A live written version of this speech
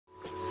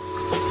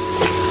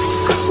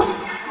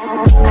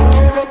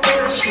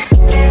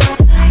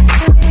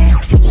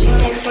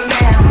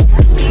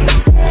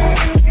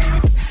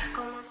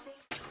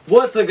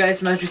What's up guys,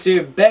 Smashes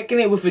here, back in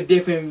it with a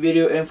different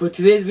video, and for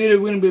today's video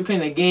we're going to be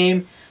playing a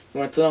game.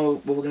 You want to tell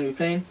them what we're going to be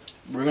playing?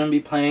 We're going to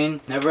be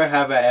playing Never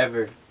Have I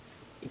Ever.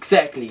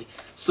 Exactly.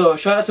 So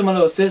shout out to my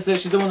little sister,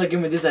 she's the one that gave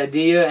me this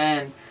idea,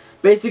 and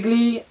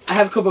basically I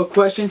have a couple of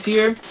questions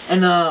here,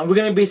 and we're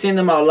going to be saying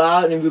them out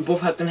loud, and we both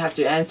have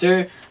to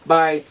answer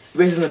by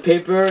raising the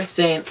paper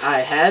saying I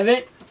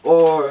haven't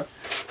or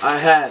I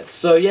have.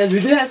 So yes,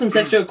 we do have some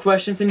sexual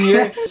questions in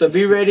here, so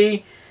be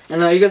ready.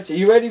 And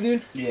you ready,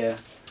 dude? Yeah.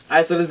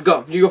 Alright, so let's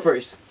go. You go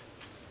first.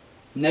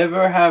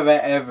 Never have I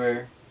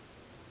ever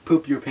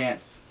pooped your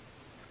pants.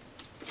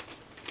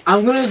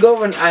 I'm gonna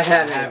go when I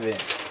haven't. I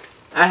haven't.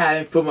 I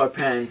haven't pooped my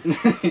pants.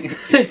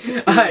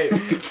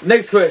 Alright,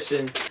 next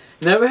question.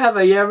 Never have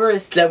I ever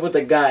slept with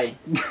a guy.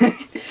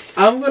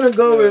 I'm gonna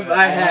go with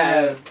I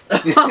have.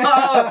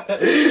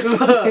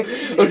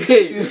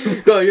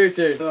 Okay, go, your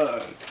turn.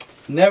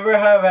 Never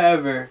have I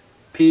ever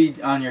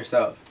peed on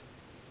yourself.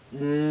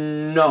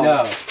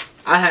 No.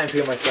 I haven't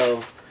peed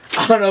myself.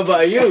 I don't know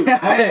about you.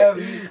 I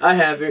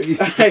haven't.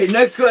 Alright,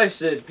 next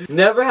question.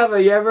 Never have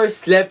I ever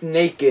slept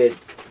naked.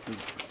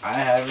 I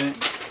haven't.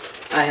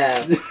 I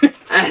have.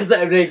 I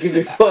slept naked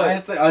before.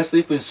 I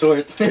sleep in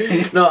shorts.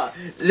 No,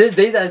 these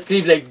days I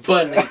sleep like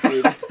butt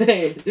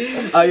naked.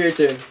 Your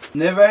turn.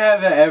 Never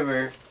have I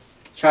ever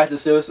tried to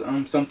steal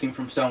something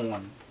from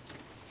someone.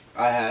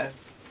 I have.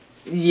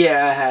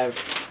 Yeah, I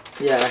have.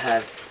 Yeah, I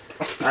have.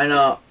 I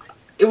know.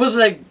 It was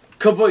like a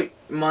couple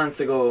months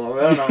ago.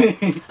 I don't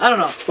know. I don't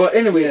know. But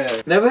anyways,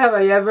 yeah. Never have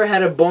I ever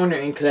had a boner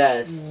in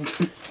class.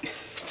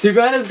 To be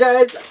honest,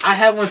 guys, I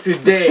had one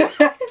today.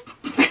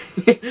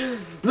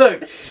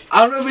 Look,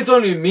 I don't know if it's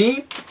only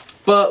me,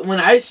 but when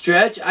I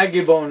stretch, I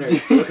get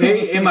boners.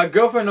 Okay, and my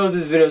girlfriend knows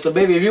this video, so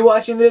baby, if you're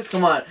watching this,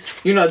 come on,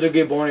 you know I do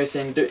get boners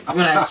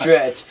when I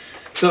stretch.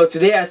 So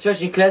today I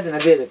stretched in class and I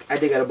did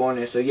get a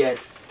boner. So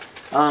yes,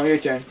 your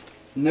turn.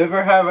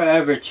 Never have I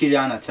ever cheated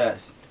on a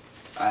test.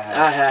 I have.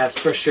 I have,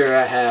 for sure.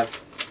 I have,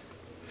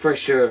 for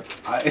sure.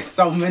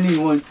 So many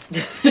ones.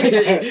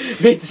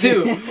 Me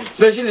too,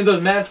 especially in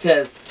those math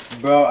tests.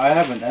 Bro, I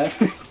haven't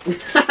ever.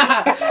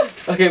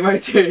 Okay, my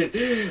turn.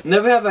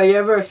 Never have I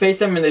ever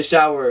FaceTime in the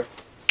shower.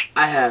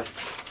 I have.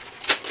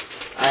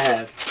 I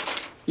have.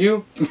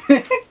 You?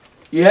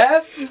 You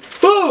have?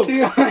 Who?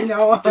 I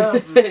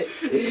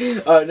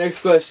know.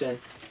 Next question.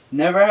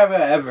 Never have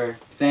I ever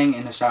sang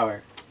in the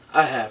shower.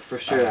 I have, for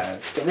sure.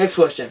 Have. Okay, next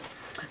question.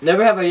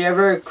 Never have I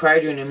ever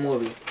cried during a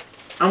movie.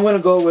 I'm gonna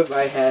go with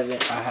I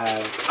haven't. I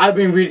have. I've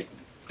been reading.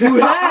 You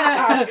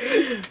have?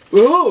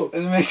 Ooh.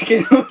 The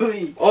Mexican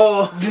movie.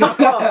 Oh.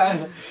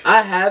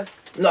 I have.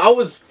 No, I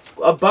was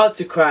about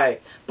to cry,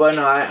 but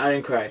no, I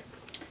didn't cry.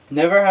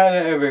 Never have I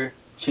ever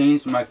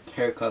changed my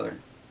hair color.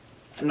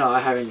 No, I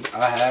haven't.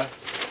 I have.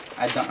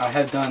 I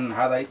have done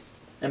highlights.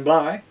 And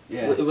blonde, right?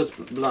 Yeah. It was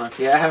blonde.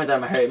 Yeah, I haven't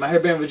done my hair. My hair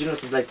been original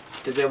since like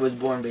the day I was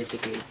born,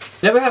 basically.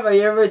 Never have I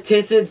ever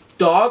tasted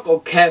dog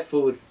or cat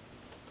food.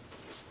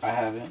 I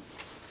haven't.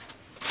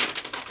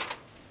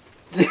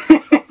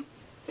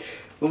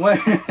 When?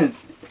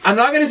 I'm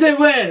not gonna say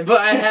when,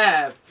 but I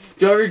have.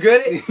 Do I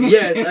regret it?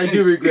 Yes, I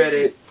do regret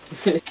it.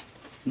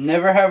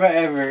 Never have I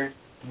ever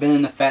been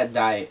in a fat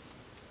diet.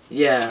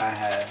 Yeah. I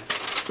have.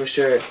 For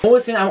sure. I'm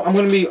always saying I'm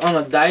gonna be on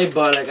a diet,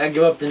 but like I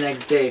give up the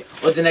next day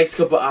or the next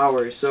couple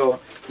hours. So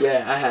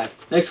yeah, I have.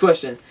 Next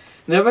question.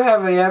 Never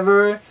have I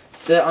ever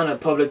sat on a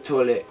public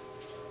toilet.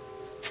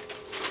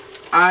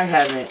 I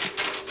haven't.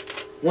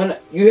 When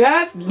you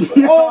have?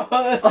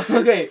 Oh,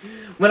 okay.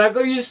 When I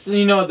go use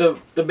the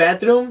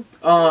bathroom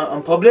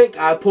on public,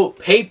 I put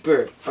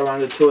paper around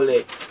the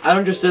toilet. I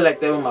don't just sit like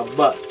that with my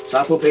butt. So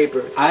I put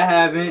paper. I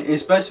haven't,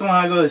 especially when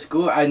I go to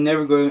school. I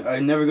never go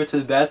to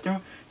the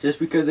bathroom just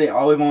because they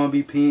always want to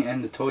be peeing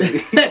in the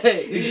toilet.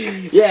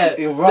 Yeah.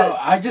 Bro,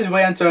 I just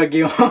wait until I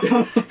get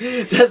home.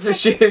 That's for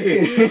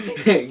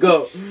sure.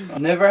 Go.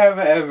 Never have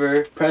I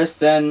ever pressed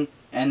send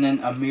and then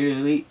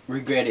immediately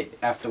regret it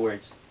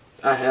afterwards.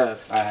 I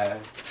have. I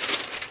have.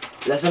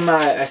 Last time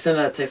I sent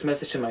a text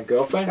message to my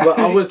girlfriend. Well,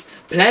 I was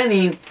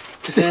planning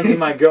to send it to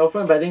my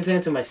girlfriend, but I didn't send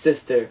it to my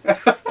sister.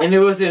 And it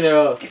wasn't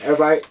a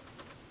right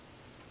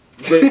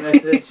good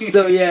message.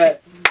 So yeah.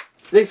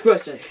 Next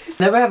question.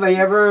 Never have I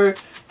ever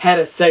had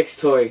a sex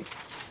toy.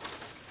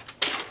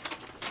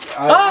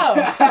 Oh!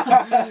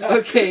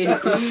 Okay.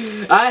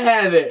 I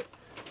have it.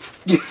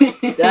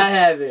 I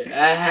have it.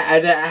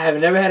 I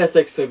have never had a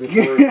sex toy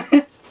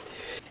before.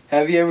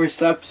 Have you ever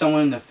slapped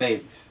someone in the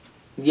face?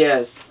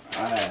 Yes.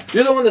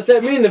 You're the one that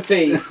slapped me in the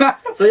face.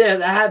 So yeah,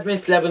 I have been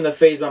slapped in the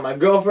face by my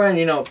girlfriend,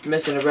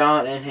 messing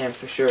around, and him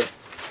for sure.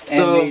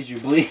 And made you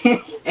bleed.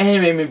 And he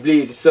made me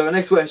bleed. So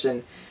next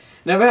question.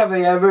 Never have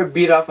I ever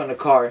beat off on a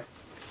car.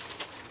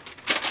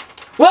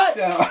 What?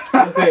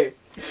 Okay.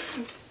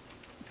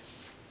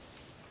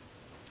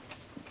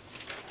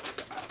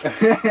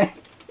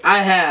 I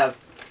have.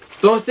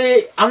 Don't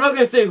say. I'm not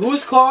gonna say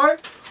whose car,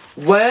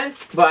 when,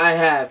 but I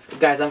have.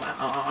 Guys,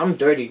 I'm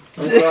dirty.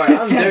 I'm sorry.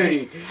 I'm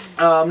dirty.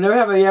 Never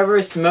have I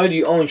ever smelled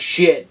your own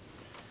shit.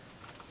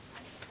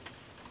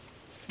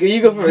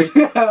 You go first.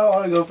 I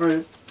want to go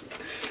first.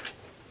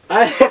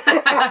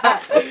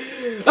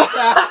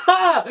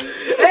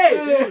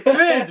 Hey,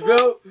 twins,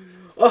 bro.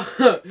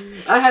 Oh,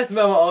 I have some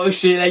of my own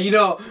shit. Like, you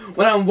know,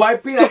 when I'm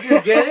wiping, I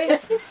just get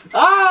it.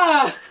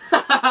 Ah!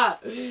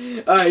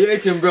 Alright, your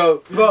turn,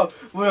 bro. Bro,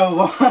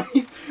 why?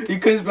 You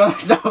couldn't spell it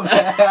so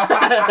bad.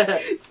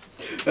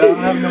 I don't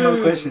have no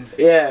more questions.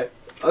 Yeah.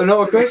 Oh, no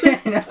more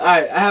questions?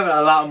 Alright, I have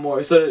a lot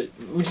more. So,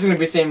 we're just gonna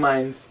be saying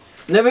mines.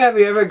 Never have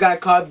you ever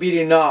got caught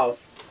beating off?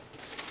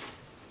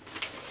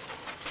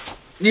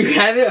 You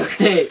have it?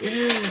 Okay.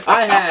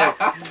 I have.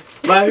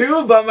 By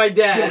who? By my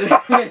dad.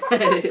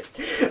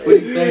 What do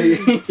you say?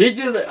 He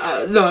just,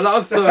 no,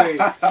 I'm sorry.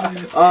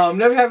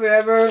 Never have you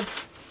ever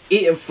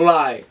eaten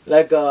fly?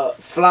 Like a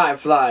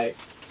fly.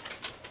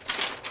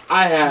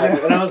 I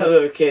have, when I was a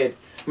little kid.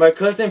 My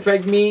cousin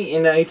pregged me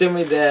and he told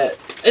me that,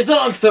 it's a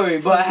long story,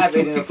 but I have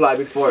eaten a fly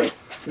before.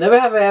 Never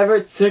have I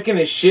ever taken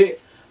a shit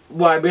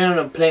while being on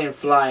a plane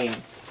flying.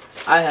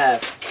 I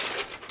have.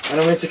 When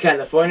I went to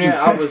California,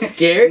 I was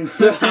scared,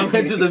 so I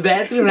went to the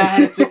bathroom and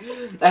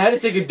I had to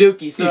take a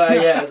dookie. So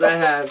yes, I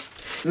have.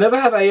 Never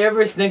have I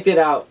ever sneaked it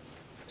out.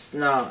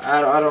 No,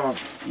 I don't.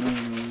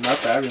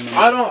 Not that I remember.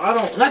 I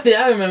don't. Not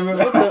that I remember.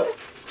 What the?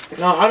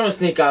 No, I don't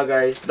sneak out,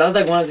 guys. That's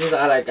like one of the things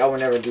that I would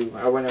never do.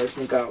 I would never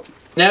sneak out.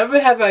 Never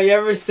have I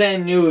ever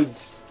sent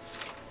nudes.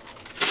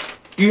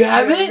 You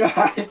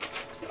haven't?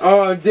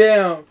 Oh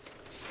damn.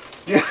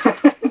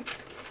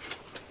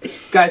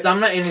 Guys, I'm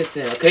not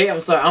innocent, okay?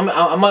 I'm sorry. I'm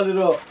a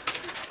little.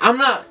 I'm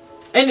not.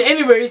 And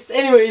anyways,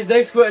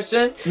 next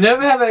question.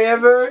 Never have I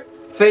ever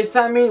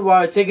FaceTime me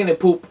while taking a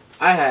poop.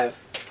 I have.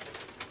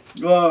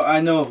 Well, I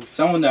know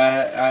someone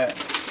that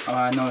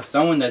I know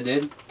someone that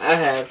did. I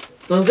have.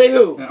 Don't say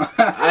who.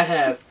 I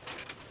have.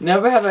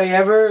 Never have I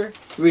ever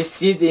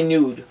received a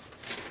nude.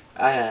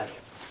 I have.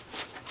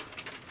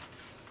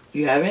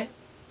 You haven't?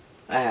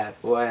 I have.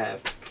 Well, I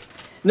have.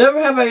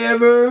 Never have I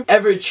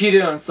ever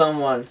cheated on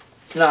someone.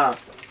 Nah.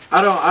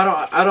 I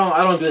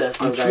don't do that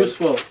stuff, I'm guys.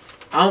 truthful.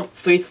 I'm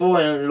faithful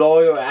and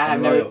loyal.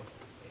 I'm never.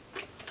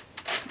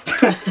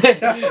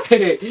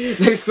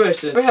 Next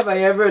question. Never have I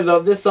ever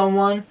loved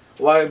someone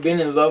while being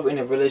in love in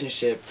a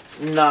relationship?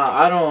 Nah,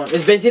 I don't.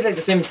 It's basically like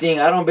the same thing.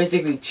 I don't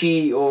basically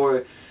cheat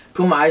or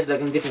put my eyes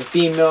like in a different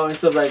female and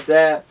stuff like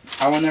that.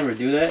 I will never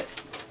do that.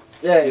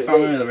 Yeah. If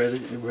I'm in a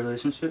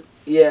relationship.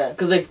 Yeah,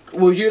 cause like,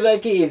 would you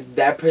like it if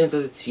that person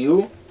does it to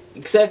you?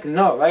 Exactly.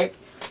 No, right?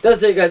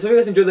 That's it, guys. Hope you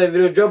guys enjoyed that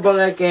video. Drop a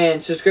like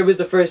and subscribe if it's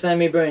the first time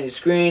maybe on your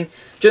screen.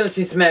 Join the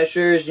Team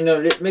Smashers. You know,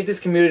 make this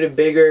community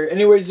bigger.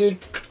 Anyways, dude.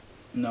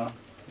 No,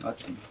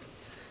 nothing.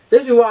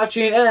 Thanks for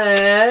watching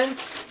and.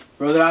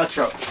 Roll the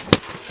outro.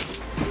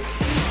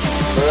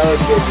 That was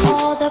good, dude.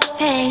 All the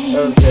pain.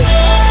 That was good.